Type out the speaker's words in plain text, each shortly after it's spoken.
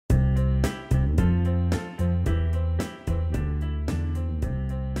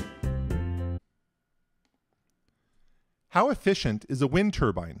How efficient is a wind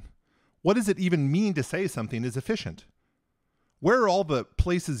turbine? What does it even mean to say something is efficient? Where are all the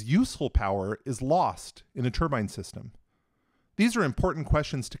places useful power is lost in a turbine system? These are important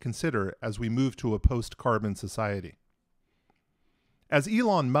questions to consider as we move to a post-carbon society. As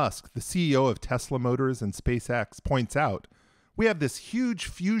Elon Musk, the CEO of Tesla Motors and SpaceX, points out, we have this huge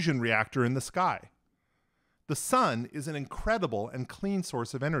fusion reactor in the sky. The sun is an incredible and clean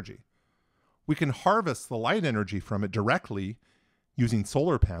source of energy. We can harvest the light energy from it directly using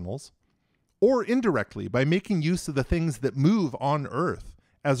solar panels, or indirectly by making use of the things that move on Earth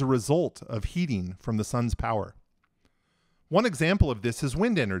as a result of heating from the sun's power. One example of this is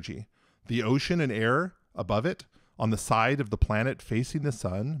wind energy. The ocean and air above it, on the side of the planet facing the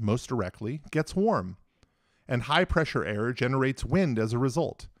sun most directly, gets warm, and high-pressure air generates wind as a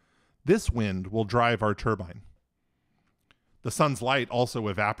result. This wind will drive our turbine. The sun's light also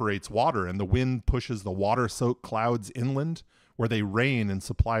evaporates water, and the wind pushes the water-soaked clouds inland, where they rain and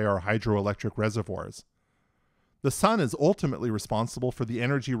supply our hydroelectric reservoirs. The sun is ultimately responsible for the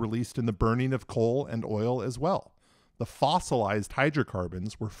energy released in the burning of coal and oil as well. The fossilized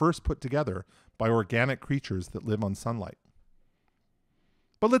hydrocarbons were first put together by organic creatures that live on sunlight.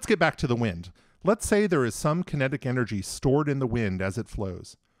 But let's get back to the wind. Let's say there is some kinetic energy stored in the wind as it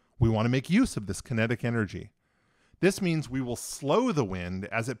flows. We want to make use of this kinetic energy. This means we will slow the wind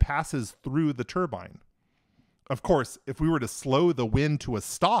as it passes through the turbine. Of course, if we were to slow the wind to a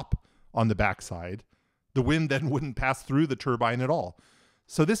stop on the backside, the wind then wouldn't pass through the turbine at all.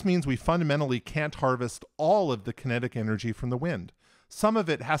 So this means we fundamentally can't harvest all of the kinetic energy from the wind. Some of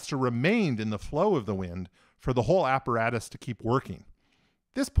it has to remain in the flow of the wind for the whole apparatus to keep working.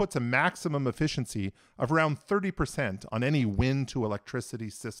 This puts a maximum efficiency of around 30% on any wind-to-electricity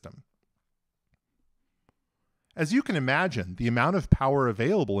system. As you can imagine, the amount of power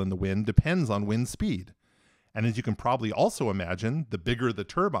available in the wind depends on wind speed. And as you can probably also imagine, the bigger the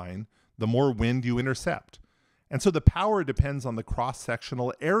turbine, the more wind you intercept. And so the power depends on the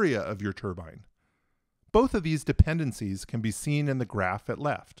cross-sectional area of your turbine. Both of these dependencies can be seen in the graph at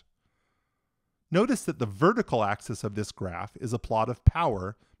left. Notice that the vertical axis of this graph is a plot of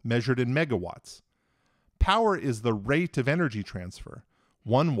power measured in megawatts. Power is the rate of energy transfer.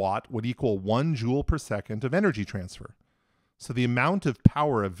 1 watt would equal 1 joule per second of energy transfer. So the amount of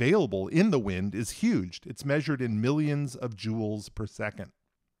power available in the wind is huge. It's measured in millions of joules per second.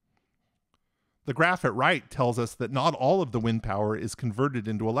 The graph at right tells us that not all of the wind power is converted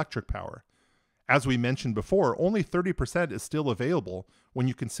into electric power. As we mentioned before, only 30% is still available when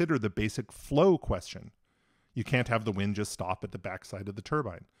you consider the basic flow question. You can't have the wind just stop at the backside of the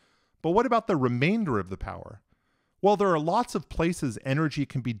turbine. But what about the remainder of the power? Well, there are lots of places energy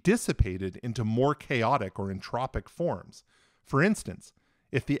can be dissipated into more chaotic or entropic forms. For instance,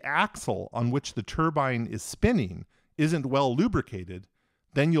 if the axle on which the turbine is spinning isn't well lubricated,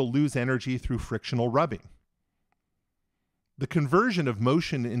 then you'll lose energy through frictional rubbing. The conversion of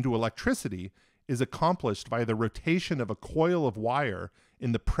motion into electricity is accomplished by the rotation of a coil of wire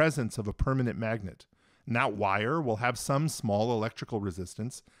in the presence of a permanent magnet. And that wire will have some small electrical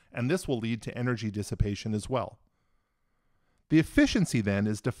resistance, and this will lead to energy dissipation as well. The efficiency then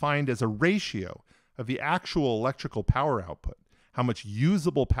is defined as a ratio of the actual electrical power output, how much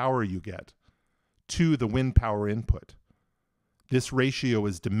usable power you get, to the wind power input. This ratio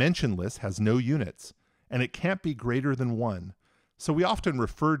is dimensionless, has no units, and it can't be greater than 1. So we often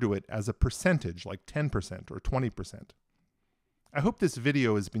refer to it as a percentage, like 10% or 20%. I hope this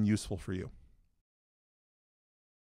video has been useful for you.